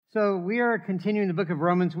So we are continuing the book of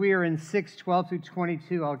Romans. We are in 6:12 through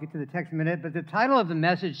 22. I'll get to the text in a minute. But the title of the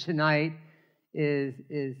message tonight is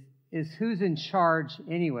Who's in Charge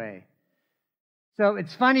Anyway? So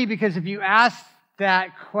it's funny because if you ask that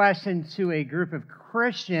question to a group of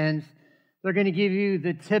Christians, they're going to give you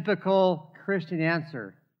the typical Christian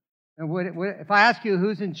answer. And if I ask you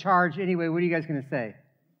who's in charge anyway, what are you guys going to say?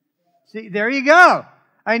 See, there you go.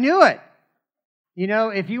 I knew it. You know,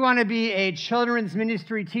 if you want to be a children's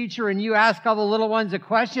ministry teacher and you ask all the little ones a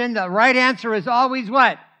question, the right answer is always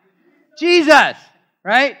what? Jesus,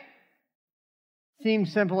 right?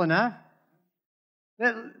 Seems simple enough.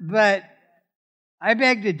 But I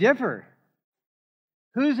beg to differ.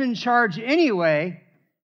 Who's in charge anyway?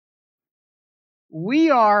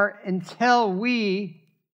 We are until we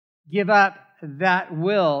give up that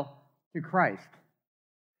will to Christ.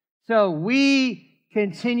 So we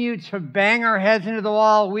continue to bang our heads into the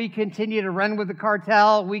wall. We continue to run with the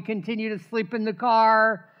cartel. We continue to sleep in the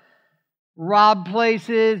car, rob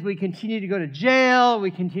places. We continue to go to jail. We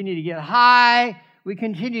continue to get high. We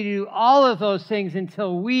continue to do all of those things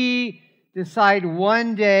until we decide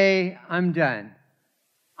one day, I'm done.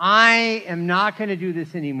 I am not going to do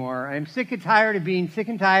this anymore. I'm sick and tired of being sick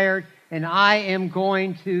and tired, and I am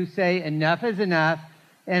going to say enough is enough,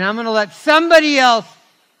 and I'm going to let somebody else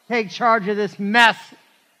take charge of this mess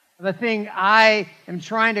of a thing I am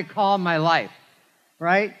trying to call my life,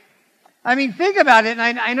 right? I mean, think about it,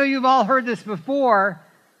 and I know you've all heard this before.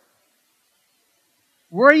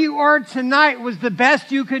 Where you are tonight was the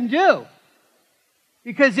best you can do.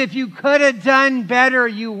 Because if you could have done better,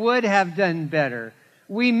 you would have done better.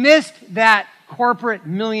 We missed that corporate $1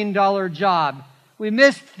 million job. We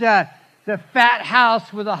missed the fat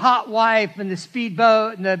house with a hot wife and the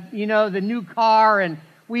speedboat and the new car, and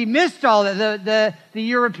we missed all that, the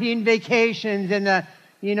European vacations and the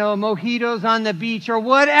mojitos on the beach or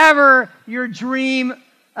whatever your dream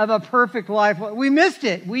of a perfect life was. We missed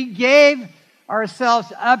it. We gave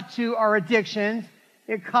ourselves up to our addictions.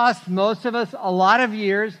 It cost most of us a lot of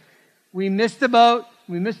years. We missed the boat.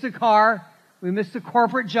 We missed the car. We missed the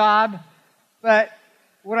corporate job. But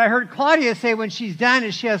what I heard Claudia say when she's done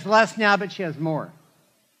is she has less now, but she has more.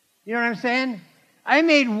 You know what I'm saying? I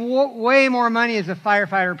made way more money as a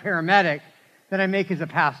firefighter paramedic than I make as a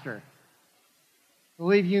pastor.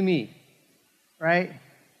 Believe you me, right?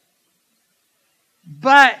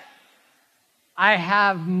 But I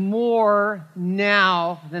have more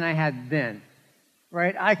now than I had then,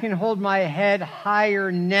 right? I can hold my head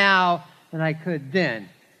higher now than I could then.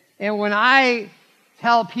 And when I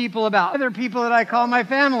tell people about other people that I call my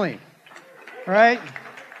family, right?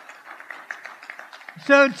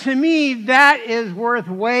 So to me, that is worth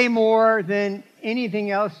way more than anything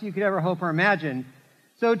else you could ever hope or imagine.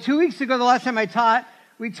 So 2 weeks ago, the last time I taught,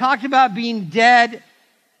 we talked about being dead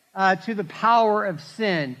to the power of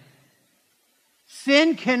sin.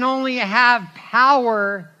 Sin can only have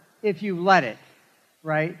power if you let it,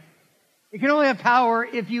 right? It can only have power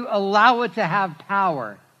if you allow it to have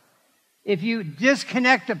power. If you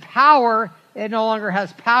disconnect the power, it no longer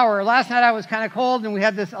has power. Last night I was kind of cold, and we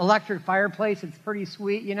had this electric fireplace. It's pretty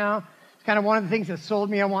sweet, you know. It's kind of one of the things that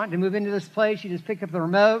sold me. I wanted to move into this place. You just pick up the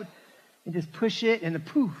remote and just push it, and the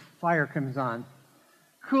poof, fire comes on.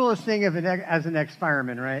 Coolest thing as an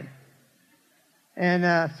ex-fireman, right?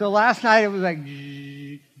 And so last night it was like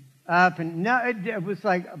up, and no, it was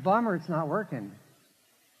like a bummer. It's not working.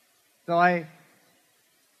 So I,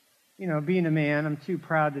 being a man, I'm too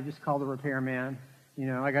proud to just call the repairman.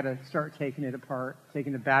 I got to start taking it apart,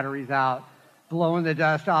 taking the batteries out, blowing the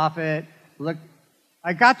dust off it. Look,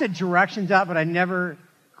 I got the directions out, but I never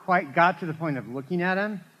quite got to the point of looking at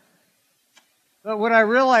them. But what I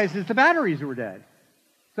realized is the batteries were dead.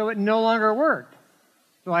 So it no longer worked.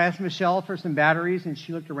 So I asked Michelle for some batteries, and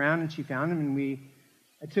she looked around and she found them, and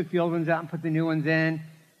I took the old ones out and put the new ones in.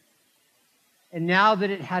 And now that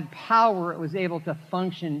it had power, it was able to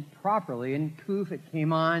function properly. And poof, it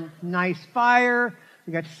came on. Nice fire.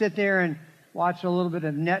 We got to sit there and watch a little bit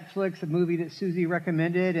of Netflix, a movie that Susie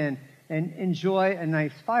recommended, and enjoy a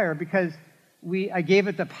nice fire because I gave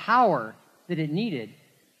it the power that it needed.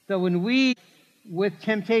 So with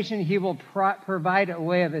temptation, He will provide a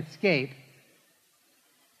way of escape.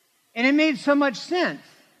 And it made so much sense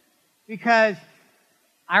because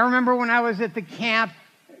I remember when I was at the camp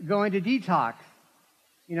going to detox.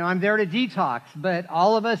 I'm there to detox, but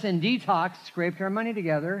all of us in detox scraped our money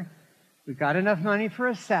together. We got enough money for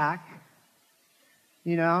a sack,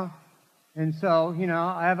 and so,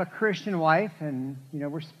 I have a Christian wife, and,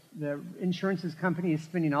 the insurance company is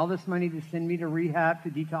spending all this money to send me to rehab, to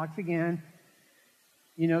detox again.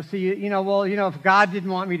 If God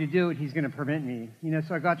didn't want me to do it, he's going to prevent me.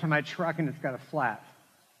 So I got to my truck and it's got a flat.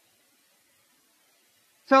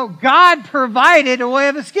 So God provided a way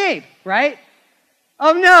of escape, right?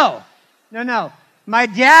 Oh, no. My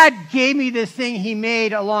dad gave me this thing he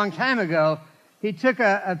made a long time ago. He took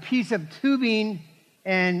a piece of tubing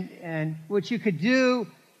and what you could do,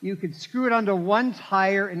 you could screw it onto one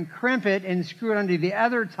tire and crimp it and screw it onto the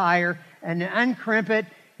other tire and uncrimp it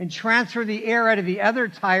and transfer the air out of the other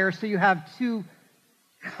tire so you have two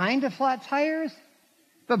kind of flat tires.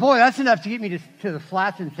 But boy, that's enough to get me to the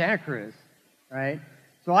flats in Santa Cruz, right?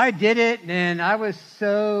 So I did it, and I was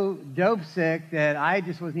so dope sick that I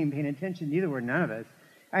just wasn't even paying attention. Neither were none of us.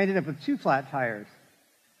 I ended up with two flat tires.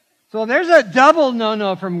 So there's a double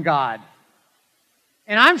no-no from God.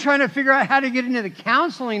 And I'm trying to figure out how to get into the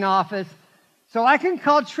counseling office so I can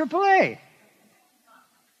call AAA.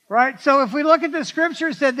 Right? So if we look at the scripture,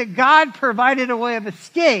 it said that God provided a way of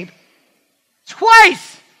escape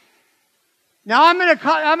twice. Now I'm going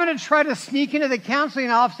to try to sneak into the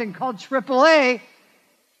counseling office and call AAA.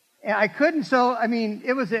 And I couldn't, so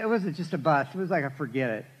it was just a bust. It was like a forget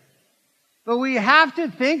it. But we have to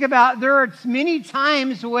think about, there are many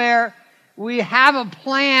times where we have a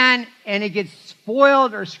plan and it gets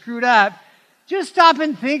spoiled or screwed up. Just stop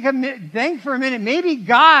and think for a minute. Maybe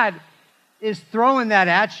God is throwing that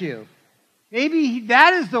at you. Maybe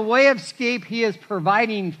that is the way of escape he is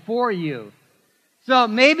providing for you. So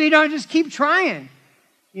maybe don't just keep trying.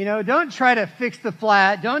 Don't try to fix the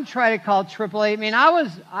flat. Don't try to call AAA.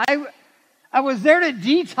 I was there to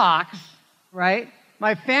detox, right?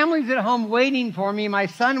 My family's at home waiting for me. My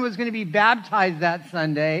son was going to be baptized that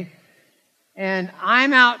Sunday. And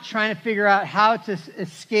I'm out trying to figure out how to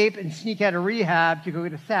escape and sneak out of rehab to go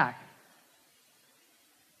get a sack.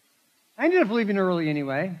 I ended up leaving early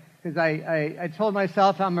anyway, because I told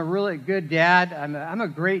myself I'm a really good dad. I'm a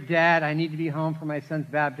great dad. I need to be home for my son's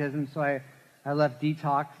baptism, so I left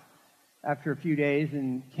detox after a few days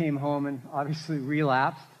and came home and obviously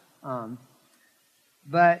relapsed.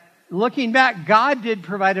 But looking back, God did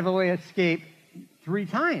provide a way of escape 3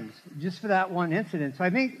 times just for that one incident. So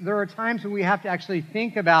I think there are times when we have to actually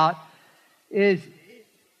think about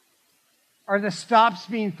are the stops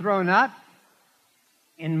being thrown up?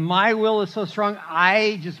 And my will is so strong,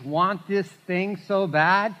 I just want this thing so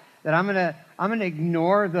bad that I'm gonna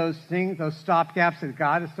ignore those things, those stopgaps that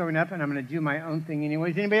God is throwing up, and I'm gonna do my own thing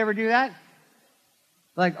anyways. Anybody ever do that?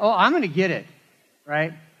 Like, I'm gonna get it,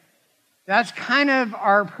 right? That's kind of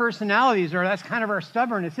our personalities, or that's kind of our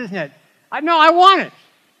stubbornness, isn't it? I want it,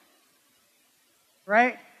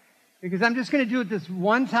 right? Because I'm just gonna do it this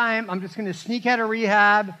one time. I'm just gonna sneak out of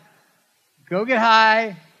rehab, go get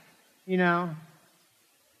high,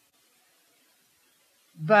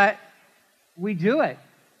 But we do it.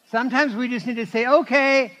 Sometimes we just need to say,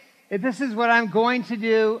 okay, if this is what I'm going to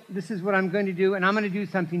do, this is what I'm going to do, and I'm going to do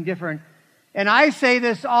something different. And I say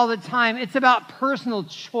this all the time. It's about personal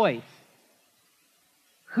choice.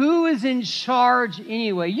 Who is in charge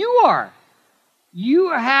anyway? You are.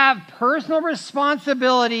 You have personal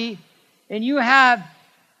responsibility, and you have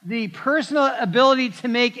the personal ability to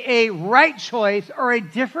make a right choice or a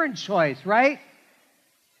different choice, right?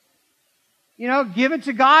 Give it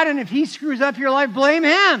to God, and if he screws up your life, blame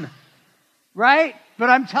him, right?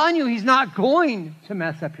 But I'm telling you, he's not going to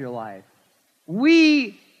mess up your life.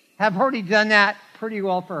 We have already done that pretty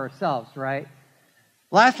well for ourselves, right?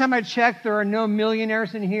 Last time I checked, there are no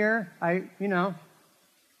millionaires in here. We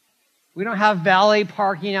don't have valet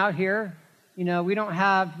parking out here. We don't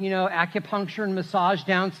have, acupuncture and massage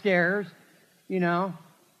downstairs. We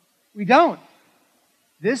don't.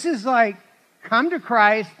 This is like, come to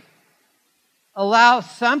Christ, allow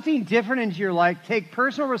something different into your life, take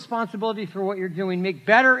personal responsibility for what you're doing, make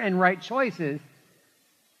better and right choices,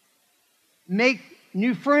 make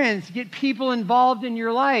new friends, get people involved in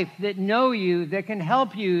your life that know you, that can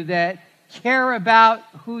help you, that care about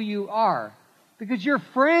who you are. Because your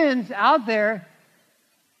friends out there,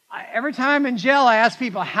 every time I'm in jail, I ask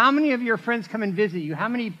people, how many of your friends come and visit you? How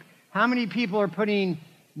many people are putting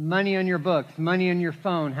money on your books, money on your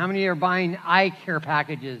phone? How many are buying eye care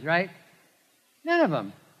packages, right? None of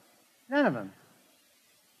them. None of them.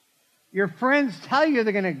 Your friends tell you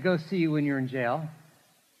they're going to go see you when you're in jail.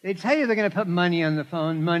 They tell you they're going to put money on the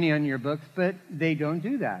phone, money on your books, but they don't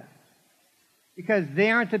do that. Because they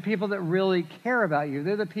aren't the people that really care about you.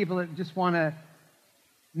 They're the people that just want to,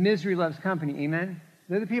 misery loves company, amen?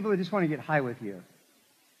 They're the people that just want to get high with you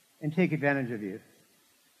and take advantage of you.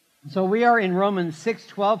 So we are in Romans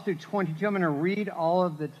 6:12 through 22. I'm going to read all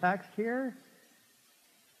of the text here.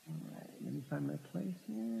 All right, let me find my place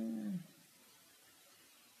here.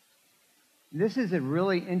 This is a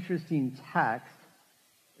really interesting text.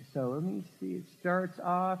 So let me see. It starts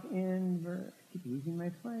off in, I keep losing my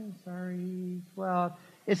place, sorry, 12.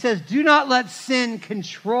 It says, do not let sin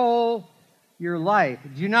control your life.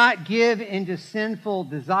 Do not give into sinful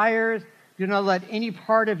desires. Do not let any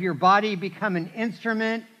part of your body become an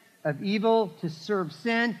instrument of evil to serve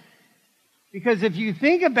sin. Because if you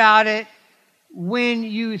think about it, when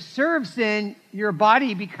you serve sin, your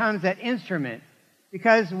body becomes that instrument.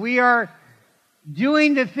 Because we are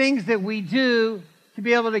doing the things that we do to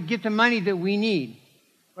be able to get the money that we need.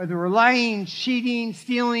 Whether we're lying, cheating,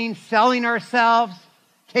 stealing, selling ourselves,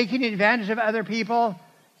 taking advantage of other people,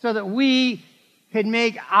 so that we can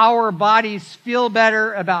make our bodies feel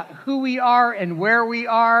better about who we are and where we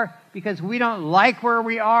are, because we don't like where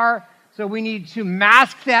we are. So we need to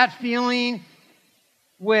mask that feeling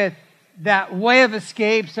with that way of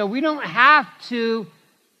escape, so we don't have to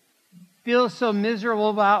feel so miserable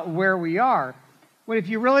about where we are. But if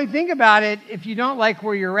you really think about it, if you don't like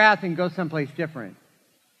where you're at, then go someplace different,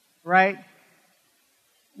 right?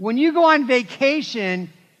 When you go on vacation,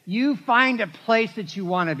 you find a place that you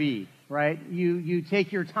want to be, right? You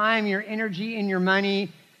take your time, your energy, and your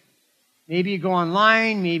money. Maybe you go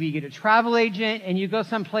online, maybe you get a travel agent, and you go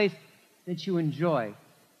someplace that you enjoy,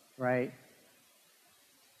 right?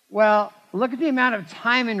 Well, look at the amount of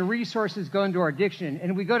time and resources go into our addiction,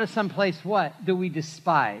 and we go to someplace what? That we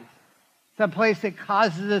despise. Some place that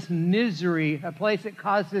causes us misery, a place that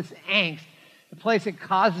causes us angst, a place that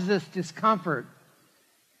causes us discomfort.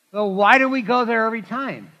 So why do we go there every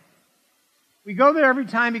time? We go there every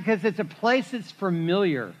time because it's a place that's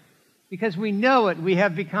familiar, because we know it, we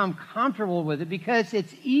have become comfortable with it, because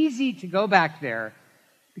it's easy to go back there,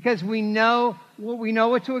 because we know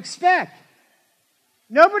what to expect.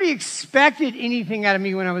 Nobody expected anything out of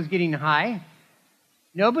me when I was getting high.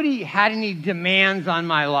 Nobody had any demands on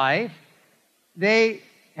my life. They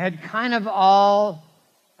had kind of all,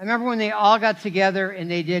 I remember when they all got together and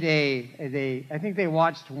they did I think they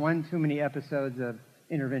watched one too many episodes of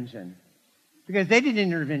Intervention. Because they did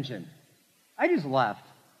Intervention. I just left.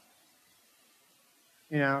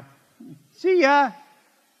 See ya.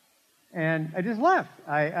 And I just left.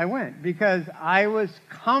 I went because I was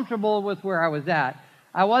comfortable with where I was at.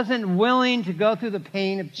 I wasn't willing to go through the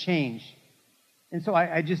pain of change. And so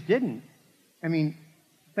I just didn't. I mean,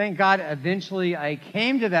 thank God eventually I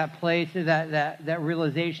came to that place, to that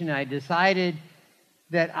realization. I decided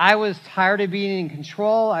that I was tired of being in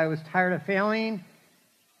control. I was tired of failing.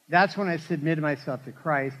 That's when I submitted myself to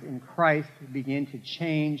Christ, and Christ began to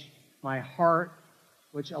change my heart,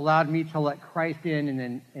 which allowed me to let Christ in,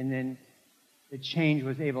 and then the change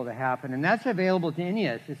was able to happen. And that's available to any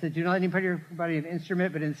of us. It said, do not let anybody an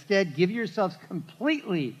instrument, but instead give yourselves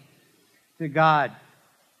completely to God.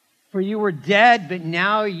 For you were dead, but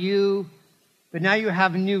now you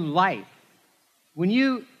have new life. When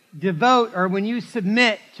you devote, or when you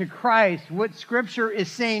submit to Christ, what Scripture is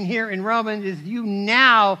saying here in Romans is you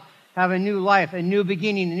now have a new life, a new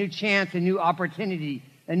beginning, a new chance, a new opportunity,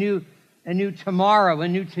 a new tomorrow, a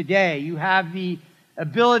new today. You have the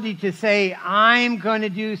ability to say, I'm going to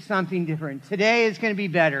do something different. Today is going to be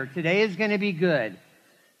better. Today is going to be good.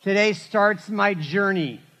 Today starts my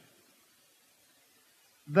journey.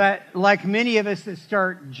 But like many of us that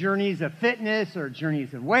start journeys of fitness or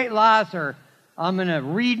journeys of weight loss, or I'm going to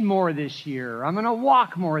read more this year, I'm going to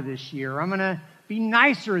walk more this year, I'm going to be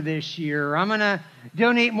nicer this year, I'm going to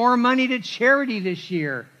donate more money to charity this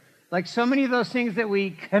year. Like so many of those things that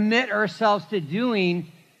we commit ourselves to doing,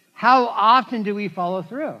 how often do we follow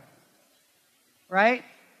through? Right?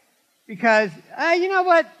 Because, you know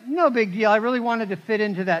what? No big deal. I really wanted to fit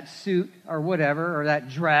into that suit or whatever, or that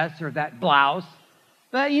dress or that blouse.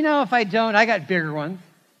 But, if I don't, I got bigger ones,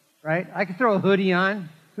 right? I could throw a hoodie on.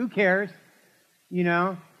 Who cares?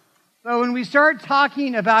 But when we start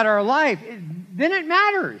talking about our life, then it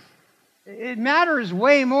matters. It matters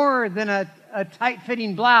way more than a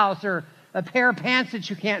tight-fitting blouse or a pair of pants that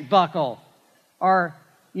you can't buckle. Or,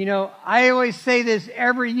 I always say this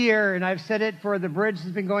every year, and I've said it for the bridge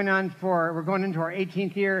that's been going on we're going into our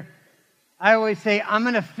 18th year. I always say, I'm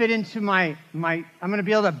going to fit into I'm going to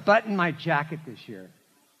be able to button my jacket this year.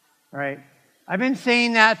 Right? I've been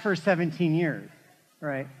saying that for 17 years.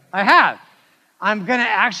 Right? I have. I'm going to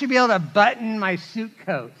actually be able to button my suit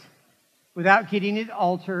coat without getting it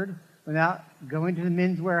altered, without going to the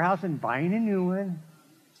Men's Warehouse and buying a new one.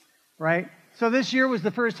 Right? So this year was the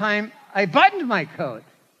first time I buttoned my coat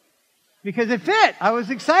because it fit. I was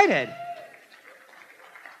excited.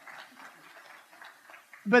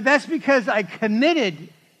 But that's because I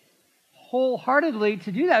committed wholeheartedly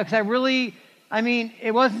to do that, because I really I mean,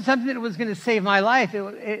 it wasn't something that was going to save my life.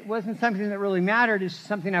 It wasn't something that really mattered. It's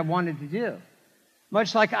something I wanted to do.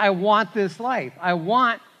 Much like I want this life. I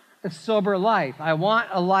want a sober life. I want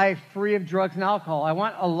a life free of drugs and alcohol. I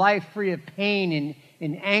want a life free of pain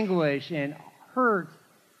and anguish and hurt.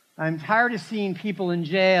 I'm tired of seeing people in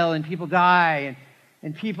jail and people die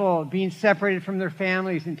and people being separated from their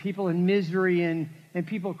families and people in misery and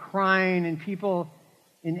people crying and people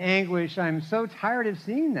in anguish. I'm so tired of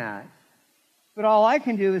seeing that. But all I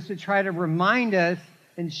can do is to try to remind us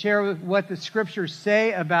and share what the scriptures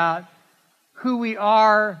say about who we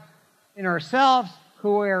are in ourselves,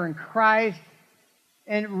 who we are in Christ.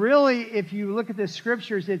 And really, if you look at the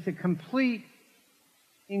scriptures, it's a complete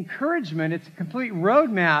encouragement. It's a complete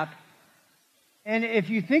roadmap. And if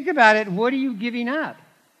you think about it, what are you giving up?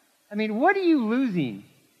 I mean, what are you losing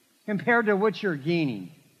compared to what you're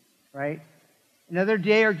gaining, right? Another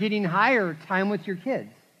day or getting higher, time with your kids.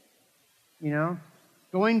 You know,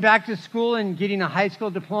 going back to school and getting a high school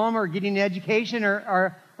diploma or getting an education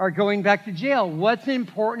or going back to jail. What's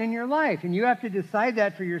important in your life? And you have to decide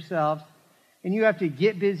that for yourselves, and you have to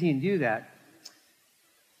get busy and do that.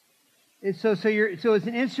 So it's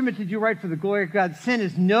an instrument to do right for the glory of God. Sin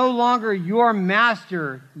is no longer your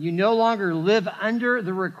master. You no longer live under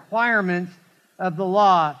the requirements of the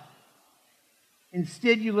law.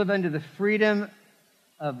 Instead, you live under the freedom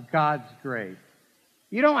of God's grace.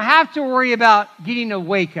 You don't have to worry about getting a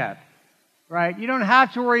wake up, right? You don't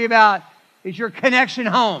have to worry about, is your connection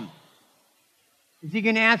home? Is he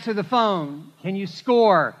going to answer the phone? Can you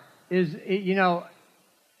score?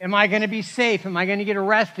 Am I going to be safe? Am I going to get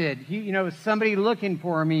arrested? Is somebody looking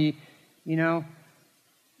for me?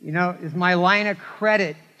 Is my line of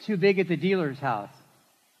credit too big at the dealer's house,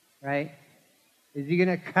 right? Is he going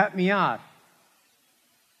to cut me off?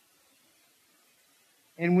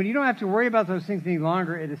 And when you don't have to worry about those things any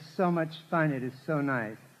longer, it is so much fun. It is so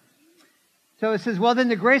nice. So it says, well, then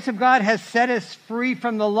the grace of God has set us free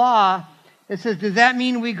from the law. It says, does that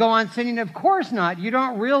mean we go on sinning? Of course not. You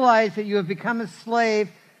don't realize that you have become a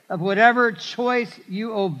slave of whatever choice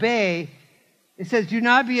you obey. It says, do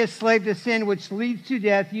not be a slave to sin, which leads to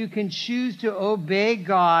death. You can choose to obey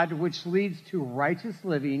God, which leads to righteous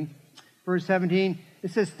living. Verse 17,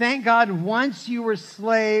 it says, thank God once you were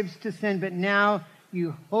slaves to sin, but now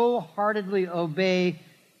you wholeheartedly obey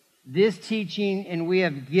this teaching and we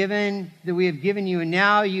have given you, and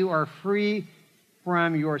now you are free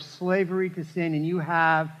from your slavery to sin, and you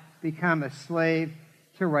have become a slave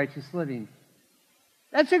to righteous living.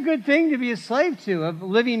 That's a good thing to be a slave to, of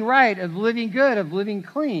living right, of living good, of living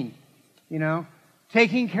clean.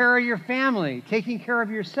 Taking care of your family, taking care of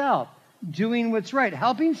yourself, doing what's right,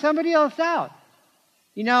 helping somebody else out.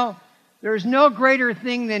 There's no greater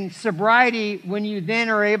thing than sobriety when you then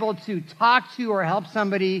are able to talk to or help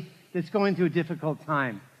somebody that's going through a difficult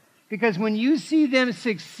time. Because when you see them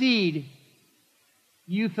succeed,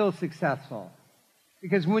 you feel successful.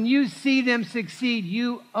 Because when you see them succeed,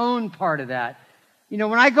 you own part of that.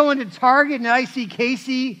 When I go into Target and I see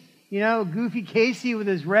Casey, goofy Casey with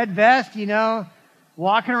his red vest,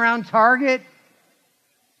 walking around Target,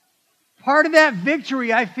 part of that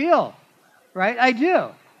victory I feel, right? I do.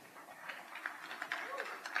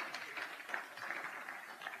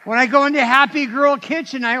 When I go into Happy Girl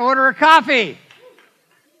Kitchen, I order a coffee,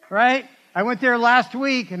 right? I went there last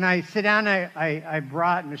week, and I sit down, I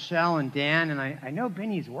brought Michelle and Dan, and I know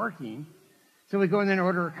Benny's working. So we go in there and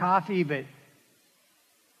order a coffee, but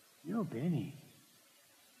Benny.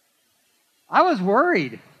 I was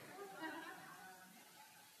worried.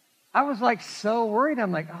 I was so worried.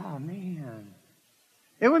 I'm like, oh, man.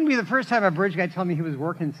 It wouldn't be the first time a bridge guy told me he was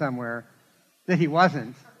working somewhere that he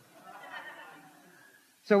wasn't.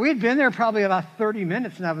 So we'd been there probably about 30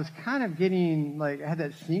 minutes, and I was kind of getting, I had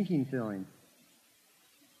that sinking feeling.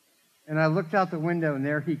 And I looked out the window, and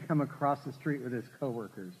there he'd come across the street with his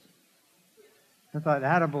coworkers. I thought,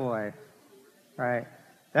 attaboy. Right?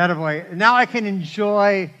 Attaboy. Now I can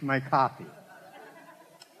enjoy my coffee.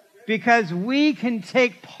 Because we can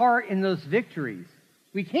take part in those victories.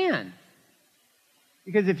 We can.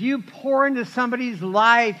 Because if you pour into somebody's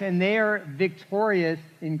life and they are victorious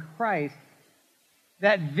in Christ,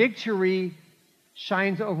 that victory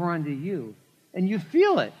shines over onto you. And you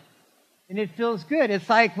feel it. And it feels good. It's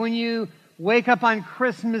like when you wake up on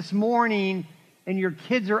Christmas morning and your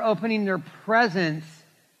kids are opening their presents,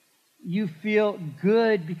 you feel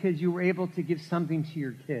good because you were able to give something to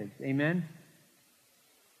your kids. Amen?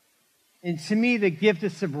 And to me, the gift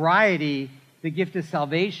of sobriety, the gift of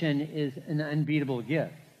salvation, is an unbeatable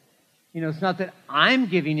gift. It's not that I'm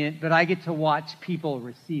giving it, but I get to watch people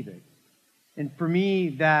receive it. And for me,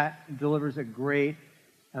 that delivers a great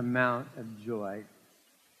amount of joy.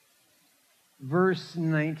 Verse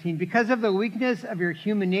 19, because of the weakness of your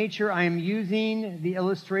human nature, I am using the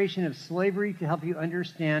illustration of slavery to help you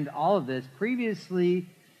understand all of this. Previously,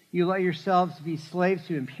 you let yourselves be slaves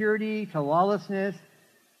to impurity, to lawlessness,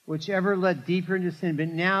 whichever led deeper into sin. But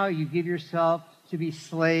now you give yourself to be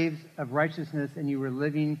slaves of righteousness, and you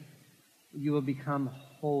will become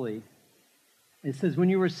holy. It says, when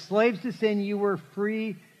you were slaves to sin, you were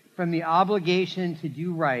free from the obligation to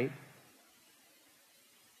do right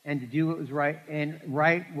and to do what was right,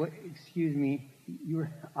 your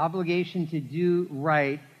obligation to do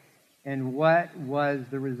right, and what was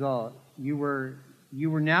the result? You were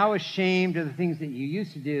now ashamed of the things that you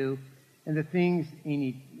used to do and the things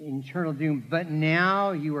in eternal doom, but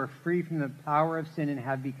now you are free from the power of sin and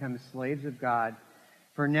have become slaves of God.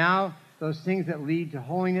 For now, those things that lead to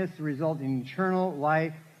holiness result in eternal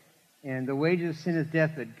life, and the wages of sin is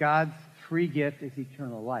death, but God's free gift is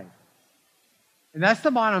eternal life. And that's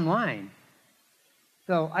the bottom line.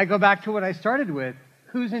 So I go back to what I started with.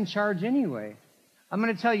 Who's in charge anyway? I'm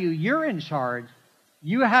going to tell you, you're in charge.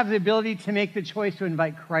 You have the ability to make the choice to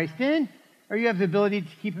invite Christ in, or you have the ability to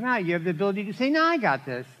keep him out. You have the ability to say, no, I got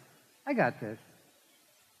this. I got this.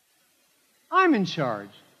 I'm in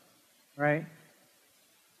charge, right?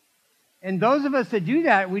 And those of us that do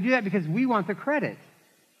that, we do that because we want the credit,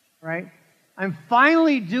 right? I'm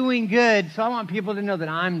finally doing good, so I want people to know that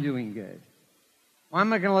I'm doing good. Why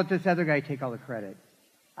am I going to let this other guy take all the credit?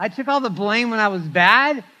 I took all the blame when I was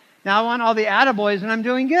bad. Now I want all the attaboys when I'm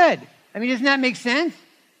doing good. I mean, doesn't that make sense?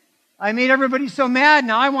 I made everybody so mad.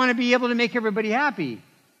 Now I want to be able to make everybody happy.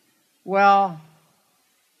 Well,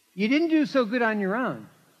 you didn't do so good on your own.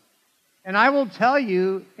 And I will tell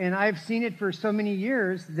you, and I've seen it for so many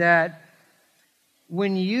years, that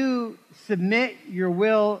when you submit your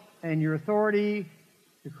will and your authority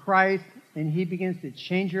to Christ, and he begins to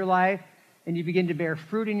change your life, and you begin to bear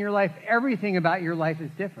fruit in your life, everything about your life is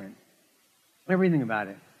different. Everything about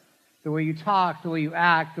it. The way you talk, the way you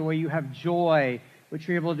act, the way you have joy, what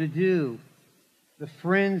you're able to do, the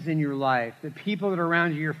friends in your life, the people that are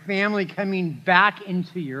around you, your family coming back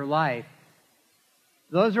into your life.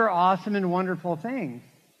 Those are awesome and wonderful things.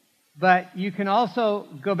 But you can also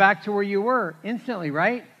go back to where you were instantly,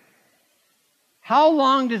 right? How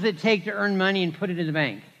long does it take to earn money and put it in the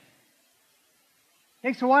bank? It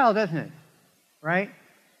takes a while, doesn't it? Right?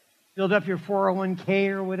 Build up your 401k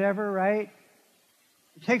or whatever, right?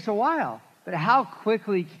 It takes a while. But how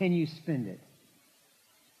quickly can you spend it?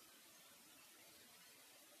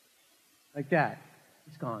 Like that.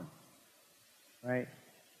 It's gone. Right?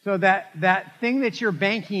 So that thing that you're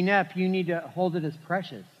banking up, you need to hold it as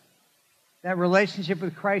precious. That relationship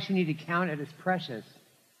with Christ, you need to count it as precious.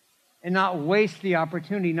 And not waste the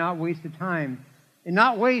opportunity, not waste the time, and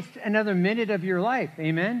not waste another minute of your life.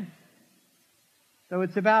 Amen? So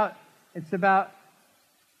it's about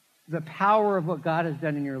the power of what God has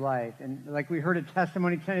done in your life. And like we heard a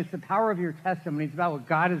testimony tonight, it's the power of your testimony. It's about what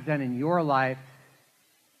God has done in your life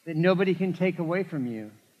that nobody can take away from you.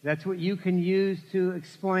 That's what you can use to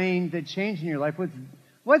explain the change in your life.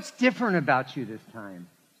 What's different about you this time?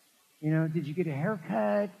 You know, did you get a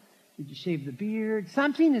haircut? Did you shave the beard?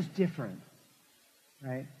 Something is different,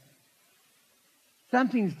 right?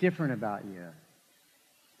 Something's different about you.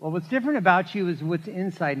 Well, what's different about you is what's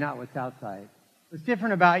inside, not what's outside. What's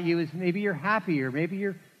different about you is maybe you're happier, maybe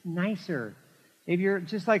you're nicer, maybe you're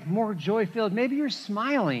just like more joy-filled, maybe you're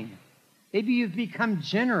smiling, maybe you've become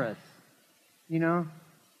generous, you know?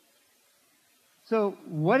 So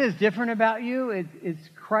what is different about you? It's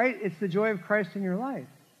Christ. It's the joy of Christ in your life.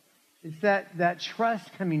 It's that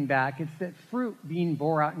trust coming back. It's that fruit being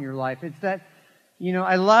bore out in your life. It's that, you know,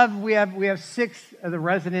 I love, we have 6 of the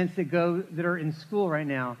residents that are in school right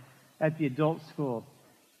now at the adult school.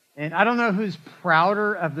 And I don't know who's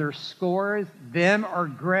prouder of their scores, them or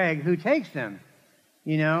Greg, who takes them.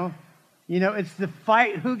 You know, it's the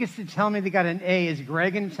fight. Who gets to tell me they got an A? Is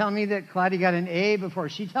Greg going to tell me that Claudia got an A before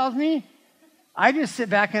she tells me? I just sit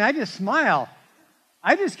back and I just smile.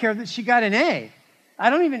 I just care that she got an A.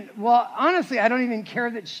 Honestly, I don't even care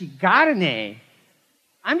that she got an A.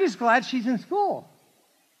 I'm just glad she's in school,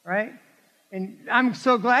 right? And I'm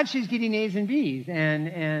so glad she's getting A's and B's.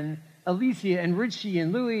 And Alicia and Richie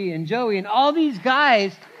and Louie and Joey and all these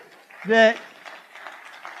guys that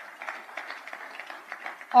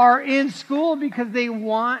are in school because they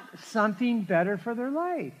want something better for their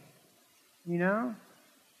life, you know?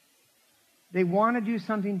 They want to do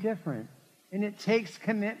something different. And it takes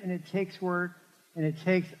commitment, it takes work, and it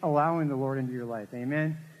takes allowing the Lord into your life.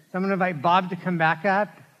 Amen? So I'm going to invite Bob to come back up.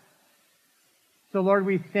 So, Lord,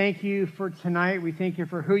 we thank you for tonight. We thank you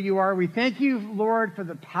for who you are. We thank you, Lord, for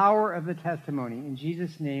the power of the testimony. In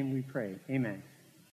Jesus' name we pray. Amen.